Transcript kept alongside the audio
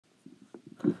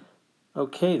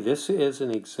Okay, this is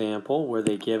an example where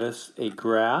they give us a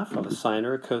graph of a sine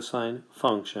or a cosine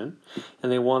function, and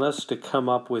they want us to come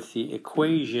up with the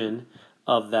equation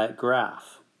of that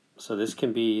graph. So this is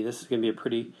going to be a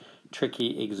pretty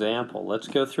tricky example. Let's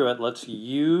go through it. Let's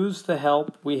use the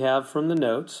help we have from the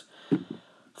notes.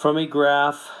 From a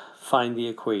graph, find the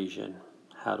equation.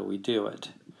 How do we do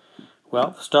it?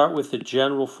 Well, start with the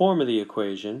general form of the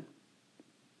equation,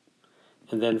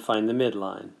 and then find the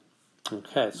midline.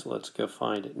 Okay, so let's go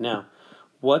find it. Now,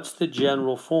 what's the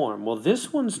general form? Well,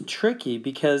 this one's tricky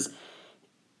because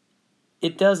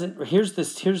it doesn't, here's the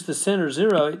center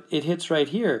 0, it hits right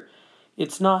here.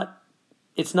 It's not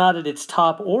at its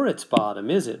top or its bottom,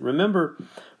 is it? Remember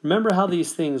how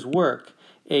these things work.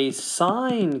 A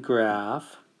sine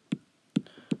graph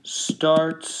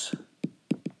starts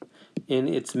in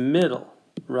its middle,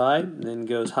 right? And then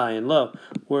goes high and low.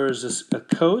 Whereas a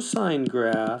cosine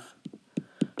graph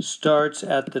starts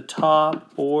at the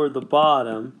top or the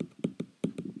bottom.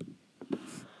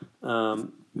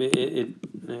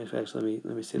 Actually,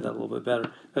 let me say that a little bit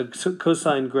better. A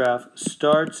cosine graph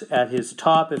starts at his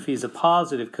top if he's a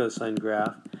positive cosine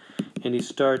graph, and he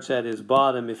starts at his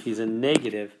bottom if he's a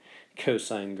negative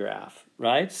cosine graph,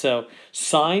 right? So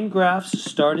sine graphs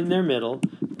start in their middle.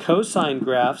 Cosine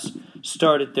graphs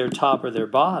start at their top or their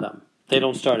bottom. They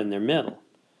don't start in their middle.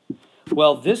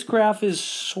 Well, this graph is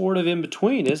sort of in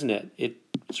between, isn't it?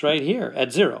 It's right here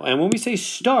at 0. And when we say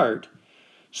start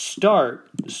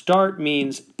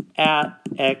means at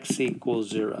x equals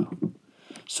 0.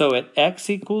 So at x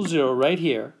equals 0 right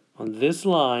here on this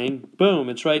line, boom,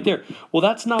 it's right there. Well,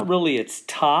 that's not really its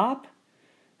top.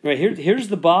 Right here, here's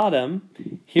the bottom,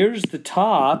 here's the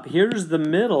top, here's the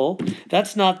middle.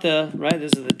 That's not the, right,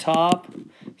 this is the top,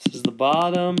 this is the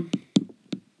bottom,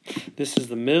 this is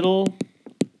the middle.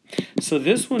 So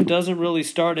this one doesn't really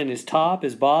start in his top,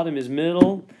 his bottom, his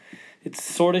middle. It's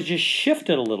sort of just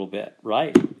shifted a little bit,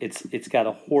 right? It's got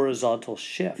a horizontal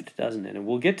shift, doesn't it? And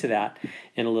we'll get to that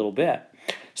in a little bit.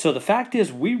 So the fact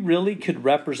is, we really could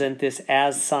represent this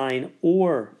as sine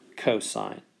or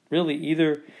cosine. Really,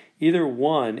 either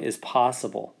one is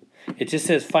possible. It just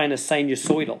says find a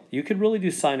sinusoidal. You could really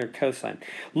do sine or cosine.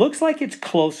 Looks like it's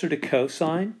closer to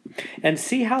cosine. And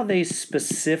see how they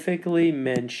specifically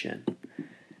mention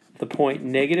the point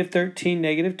 -13,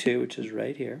 -2, which is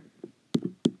right here,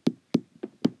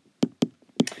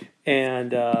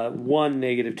 and 1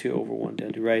 -2 over 1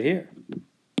 down to right here.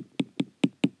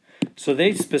 So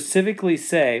they specifically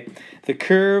say the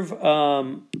curve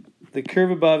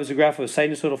above is a graph of a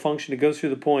sinusoidal function. It goes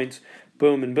through the points,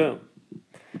 boom and boom.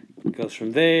 It goes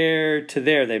from there to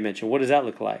there, they mention. What does that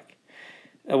look like?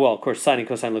 Well, of course, sine and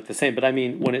cosine look the same, but I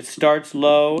mean, when it starts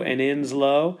low and ends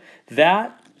low,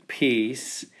 that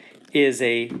piece is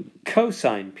a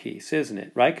cosine piece, isn't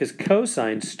it? Right? Because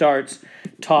cosine starts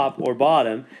top or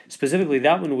bottom. Specifically,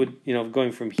 that one would,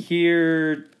 going from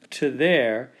here to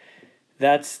there,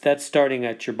 that's starting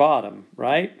at your bottom,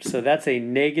 right? So that's a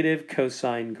negative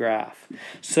cosine graph.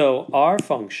 So our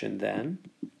function then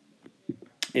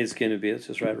is going to be, let's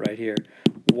just write right here,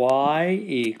 y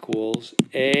equals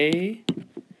a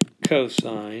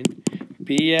cosine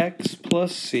bx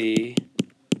plus c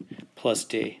plus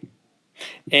d.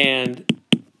 And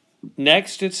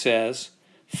next it says,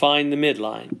 find the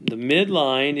midline. The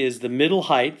midline is the middle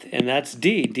height, and that's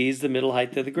d. D is the middle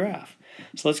height of the graph.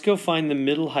 So let's go find the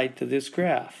middle height of this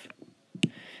graph.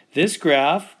 This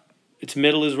graph, its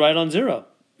middle is right on 0,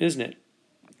 isn't it?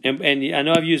 And I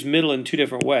know I've used middle in 2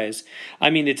 different ways.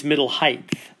 I mean its middle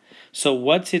height. So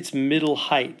what's its middle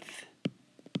height?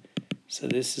 So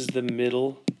this is the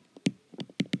middle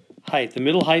height. The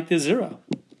middle height is 0.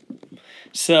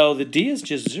 So the d is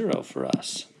just 0 for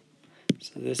us.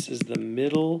 So this is the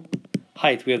middle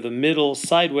height. We have the middle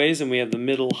sideways and we have the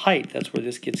middle height. That's where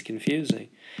this gets confusing.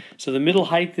 So the middle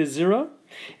height is 0.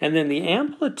 And then the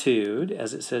amplitude,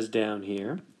 as it says down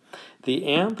here, the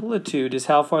amplitude is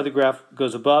how far the graph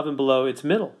goes above and below its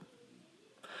middle.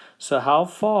 So how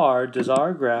far does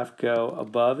our graph go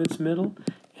above its middle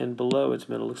and below its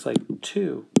middle? Looks like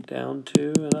 2, down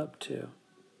 2 and up 2.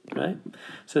 Right?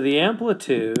 So the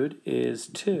amplitude is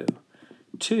 2.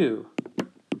 2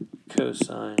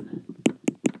 cosine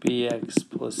bx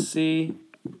plus c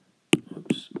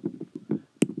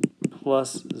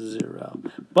plus 0.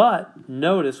 But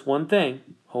notice one thing.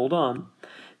 Hold on.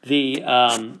 The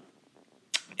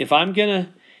if I'm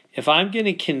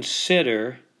gonna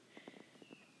consider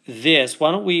this,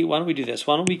 why don't we do this?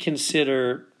 Why don't we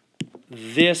consider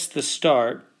this the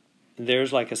start?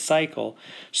 There's like a cycle.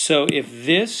 So if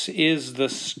this is the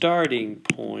starting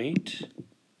point,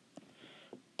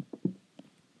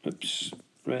 oops,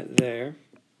 right there,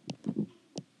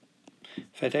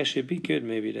 fact, actually, it'd be good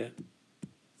maybe to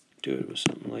do it with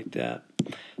something like that.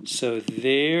 So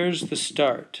there's the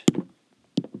start.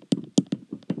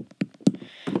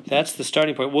 That's the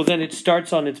starting point. Well, then it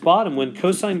starts on its bottom. When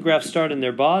cosine graphs start on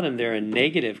their bottom, they're a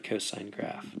negative cosine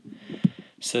graph.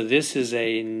 So this is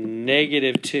a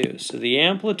 -2. So the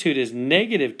amplitude is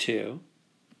 -2.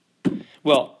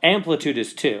 Well, amplitude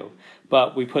is 2,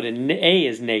 but we put A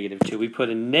is -2. We put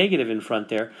a negative in front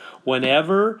there.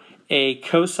 Whenever a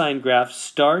cosine graph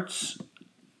starts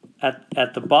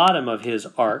at the bottom of his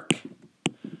arc,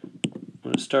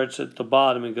 when it starts at the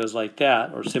bottom and goes like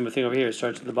that, or same thing over here, it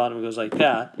starts at the bottom and goes like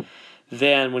that,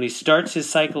 then when he starts his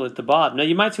cycle at the bottom, now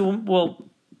you might say, well,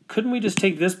 couldn't we just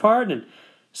take this part and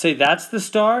say that's the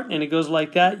start and it goes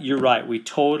like that? You're right, we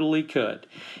totally could.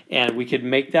 And we could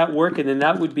make that work, and then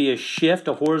that would be a shift,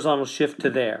 a horizontal shift to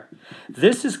there.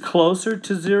 This is closer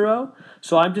to 0,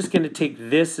 so I'm just going to take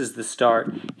this as the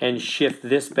start and shift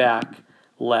this back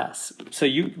less. So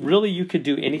you could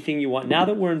do anything you want. Now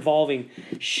that we're involving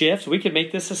shifts, we could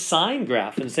make this a sine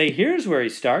graph and say here's where he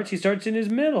starts. He starts in his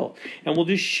middle, and we'll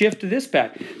just shift this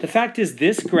back. The fact is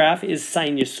this graph is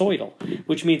sinusoidal,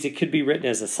 which means it could be written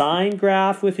as a sine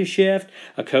graph with a shift,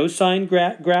 a cosine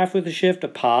graph with a shift, a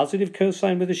positive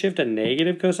cosine with a shift, a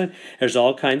negative cosine. There's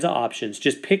all kinds of options.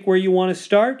 Just pick where you want to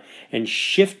start and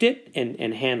shift it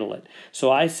and handle it.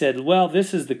 So I said, well,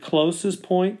 this is the closest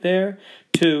point there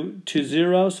to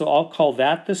 0, so I'll call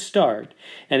that the start.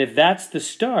 And if that's the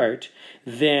start,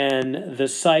 then the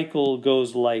cycle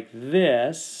goes like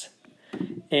this,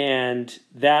 and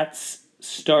that's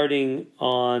starting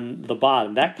on the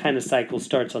bottom. That kind of cycle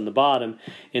starts on the bottom.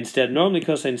 Instead, normally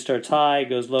cosine starts high,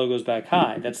 goes low, goes back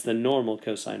high. That's the normal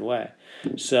cosine way.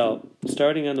 So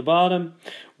starting on the bottom,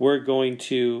 we've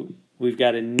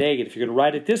got a negative. If you're going to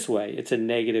write it this way, it's a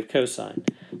negative cosine.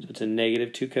 So it's a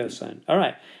 -2 cosine. All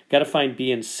right, got to find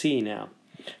B and C now.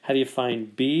 How do you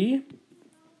find B?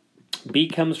 B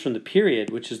comes from the period,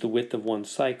 which is the width of one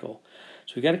cycle.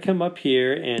 So we've got to come up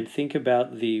here and think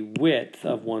about the width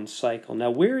of one cycle. Now,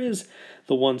 where is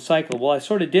the one cycle? Well, I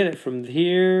sort of did it from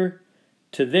here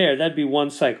to there. That'd be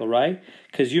one cycle, right?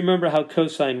 Because you remember how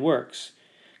cosine works.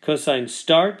 Cosine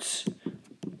starts,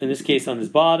 in this case, on his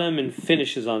bottom and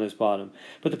finishes on his bottom.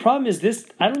 But the problem is this,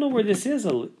 I don't know where this is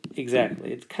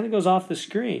exactly. It kind of goes off the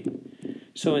screen.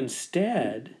 So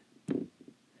instead,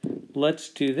 let's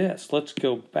do this. Let's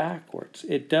go backwards.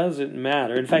 It doesn't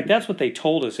matter. In fact, that's what they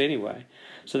told us anyway.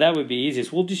 So that would be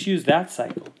easiest. We'll just use that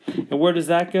cycle. And where does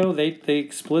that go? They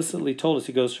explicitly told us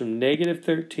it goes from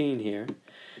 -13 here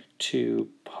to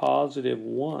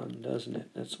 +1, doesn't it?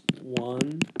 That's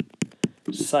one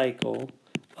cycle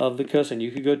of the cosine.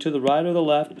 You could go to the right or the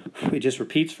left. It just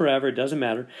repeats forever. It doesn't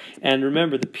matter. And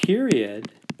remember, the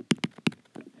period,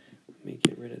 let me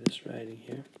get rid of this writing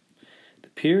here. The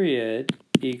period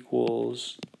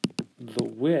equals the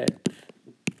width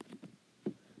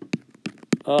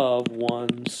of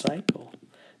one cycle.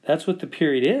 That's what the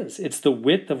period is. It's the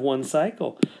width of one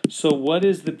cycle. So what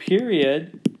is the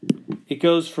period? It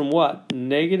goes from what?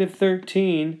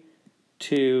 -13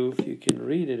 to, if you can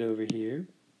read it over here,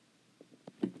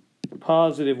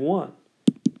 +1.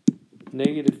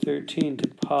 -13 to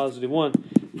 +1.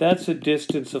 That's a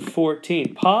distance of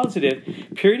 14. Positive.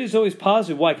 Period is always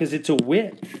positive. Why? Because it's a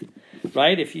width,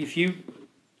 right? If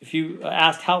you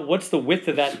asked what's the width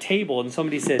of that table, and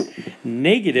somebody said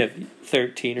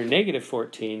 -13 or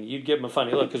 -14, you'd give them a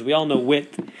funny look, because we all know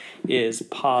width is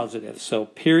positive. So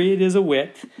period is a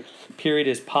width. Period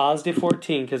is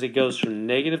 +14 because it goes from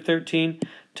 -13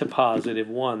 to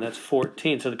 +1. That's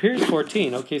 14. So the period is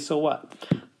 14. Okay, so what?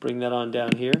 Bring that on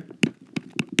down here.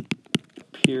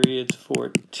 Period's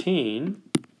 14.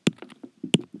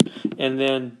 And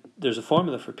then there's a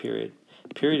formula for period.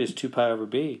 Period is 2 pi over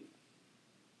b.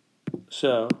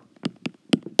 So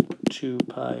 2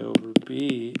 pi over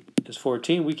b is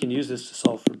 14. We can use this to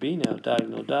solve for b now.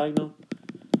 Diagonal, diagonal.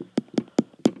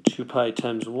 2 pi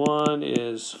times 1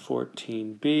 is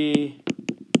 14b.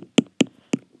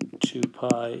 2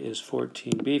 pi is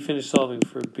 14b. Finish solving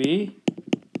for b.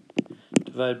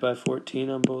 Divide by 14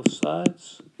 on both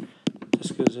sides.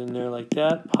 This goes in there like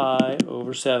that. Pi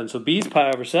over 7. So b is pi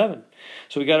over 7.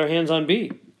 So we got our hands on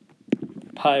b.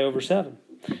 Pi over 7.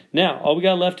 Now, all we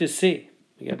got left is c.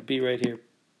 We got b right here.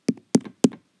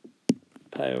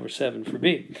 Pi over 7 for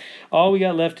b. All we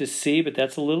got left is c, but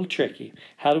that's a little tricky.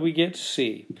 How do we get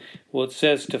c? Well, it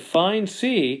says to find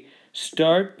c,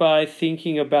 start by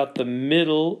thinking about the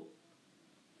middle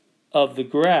of the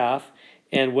graph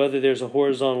and whether there's a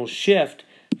horizontal shift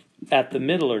at the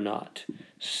middle or not.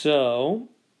 So,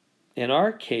 in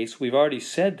our case, we've already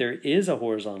said there is a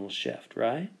horizontal shift,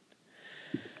 right?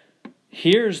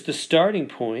 here's the starting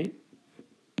point.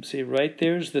 See, right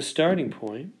there's the starting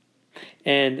point.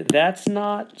 And that's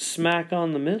not smack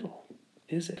on the middle,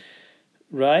 is it?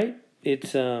 Right?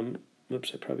 It's,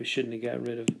 whoops, I probably shouldn't have got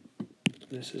rid of,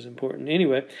 this is important.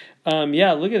 Anyway,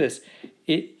 yeah, look at this.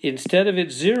 Instead of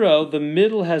it 0, the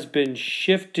middle has been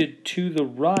shifted to the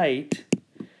right.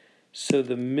 So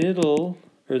the middle,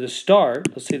 or the start,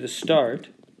 let's say the start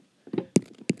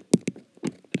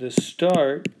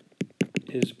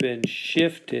has been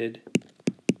shifted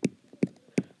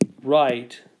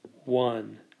right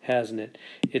 1, hasn't it?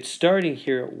 It's starting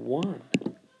here at 1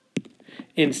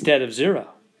 instead of 0.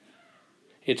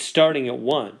 It's starting at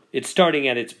 1. It's starting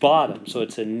at its bottom, so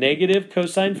it's a negative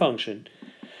cosine function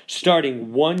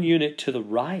starting 1 unit to the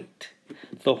right.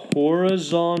 The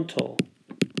horizontal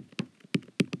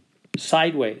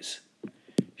sideways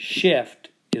shift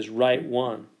is right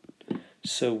 1.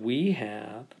 So we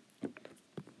have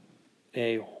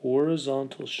a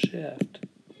horizontal shift.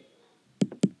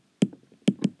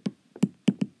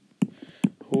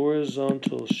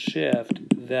 Horizontal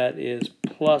shift that is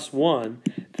 +1.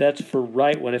 That's for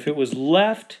right 1. If it was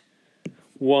left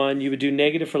 1, you would do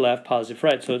negative for left, positive for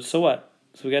right. So what?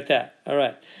 So we got that. All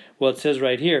right. Well, it says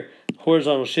right here,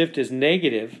 horizontal shift is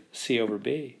negative C over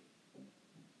B.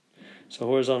 So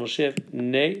horizontal shift,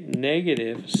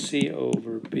 negative C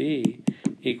over B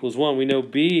equals 1. We know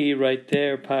B right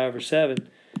there, pi over 7.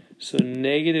 So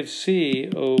negative C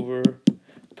over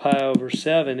pi over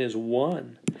 7 is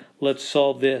 1. Let's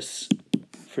solve this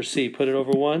for C. Put it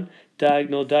over 1.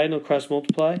 Diagonal, cross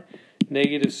multiply.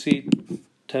 Negative C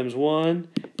times 1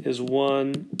 is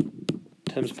 1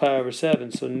 times pi over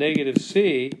 7. So negative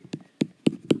C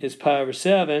is pi over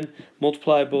 7.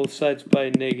 Multiply both sides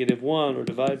by -1 or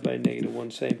divide by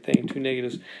 -1. Same thing. Two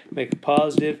negatives make a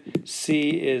positive. C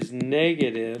is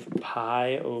negative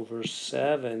pi over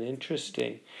 7.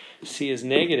 Interesting. C is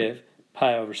negative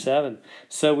pi over 7.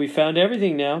 So we found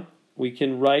everything now. We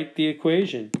can write the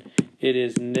equation. It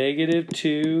is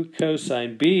 -2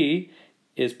 cosine. B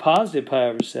is positive pi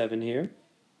over 7 here.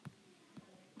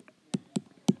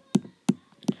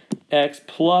 X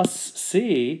plus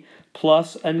C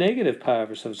plus a negative pi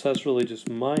over 7. So that's really just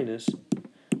minus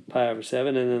pi over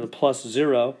 7. And then the plus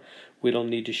 0, we don't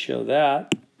need to show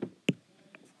that.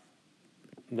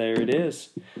 There it is.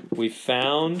 We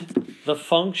found the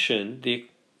function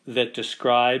that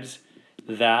describes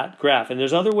that graph. And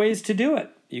there's other ways to do it.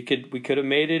 We could have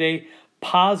made it a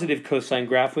positive cosine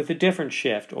graph with a different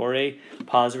shift, or a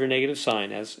positive or negative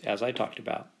sign, as I talked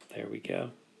about. There we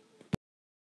go.